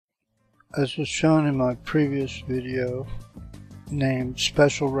As was shown in my previous video named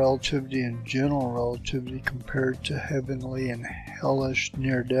Special Relativity and General Relativity compared to heavenly and hellish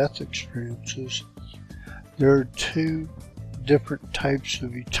near-death experiences, there are two different types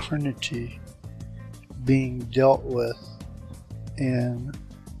of eternity being dealt with in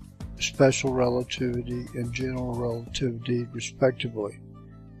Special Relativity and General Relativity respectively.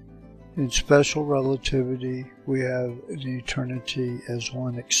 In Special Relativity, we have an eternity as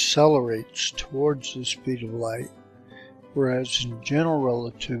one accelerates towards the speed of light, whereas in General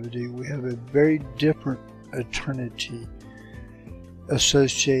Relativity, we have a very different eternity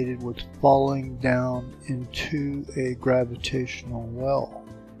associated with falling down into a gravitational well.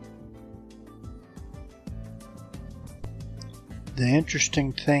 The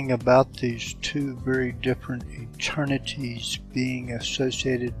interesting thing about these two very different eternities being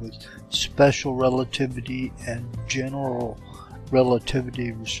associated with Special Relativity and General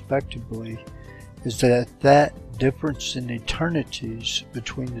Relativity respectively is that that difference in eternities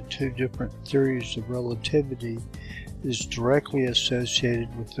between the two different theories of relativity is directly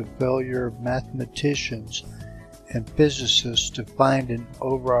associated with the failure of mathematicians and physicists to find an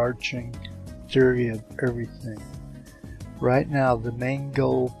overarching theory of everything. Right now, the main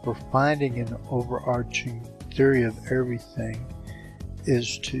goal for finding an overarching theory of everything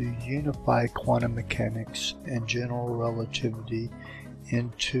is to unify quantum mechanics and general relativity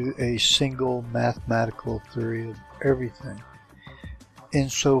into a single mathematical theory of everything.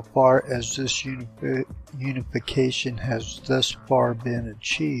 Insofar as this unification has thus far been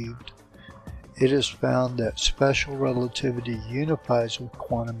achieved, it is found that special relativity unifies with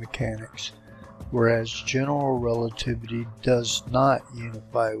quantum mechanics, whereas general relativity does not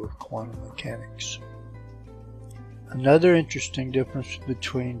unify with quantum mechanics. Another interesting difference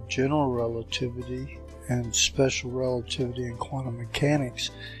between general relativity and special relativity and quantum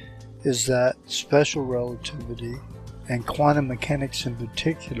mechanics is that special relativity, and quantum mechanics in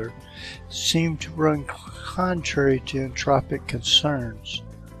particular, seem to run contrary to entropic concerns,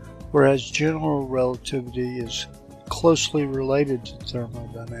 whereas general relativity is closely related to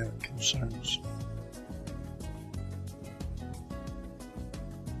thermodynamic concerns.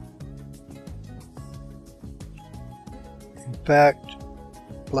 In fact,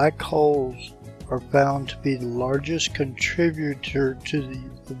 black holes are found to be the largest contributor to the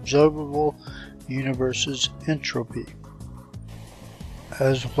observable universe's entropy.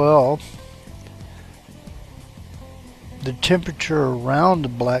 As well, the temperature around a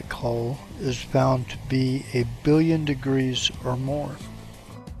black hole is found to be 1 billion degrees or more.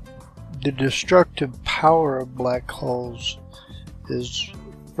 The destructive power of black holes is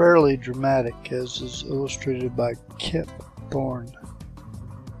fairly dramatic, as is illustrated by Kip Thorne.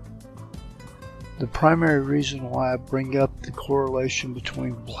 The primary reason why I bring up the correlation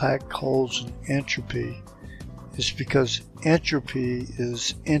between black holes and entropy is because entropy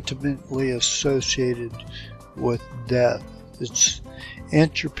is intimately associated with death.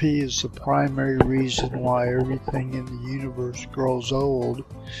 Entropy is the primary reason why everything in the universe grows old,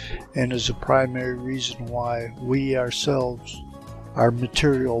 and is the primary reason why we ourselves, our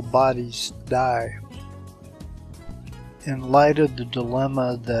material bodies, die. In light of the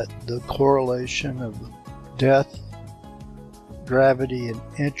dilemma that the correlation of death, gravity, and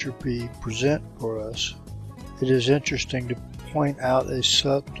entropy present for us, it is interesting to point out a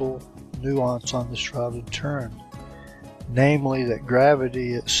subtle nuance on the Shrouded Turn, namely that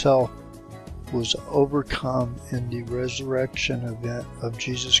gravity itself was overcome in the resurrection event of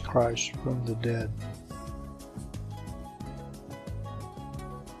Jesus Christ from the dead.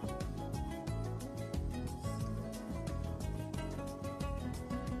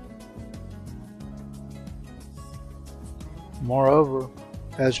 Moreover,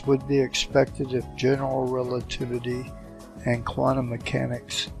 as would be expected if general relativity and quantum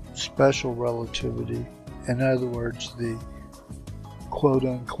mechanics special relativity, in other words the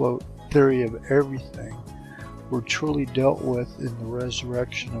quote-unquote theory of everything, were truly dealt with in the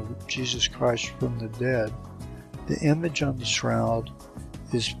resurrection of Jesus Christ from the dead, the image on the shroud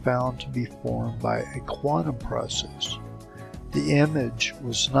is found to be formed by a quantum process. The image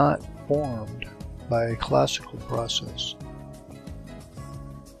was not formed by a classical process.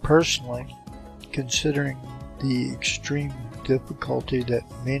 Personally, considering the extreme difficulty that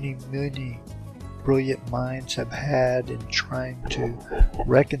many brilliant minds have had in trying to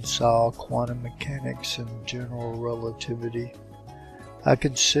reconcile quantum mechanics and general relativity, I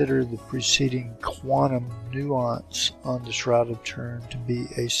consider the preceding quantum nuance on the Shrouded Turn to be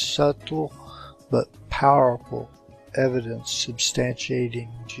a subtle but powerful evidence substantiating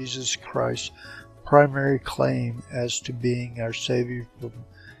Jesus Christ's primary claim as to being our Savior from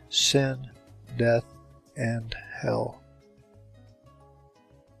sin, death, and hell.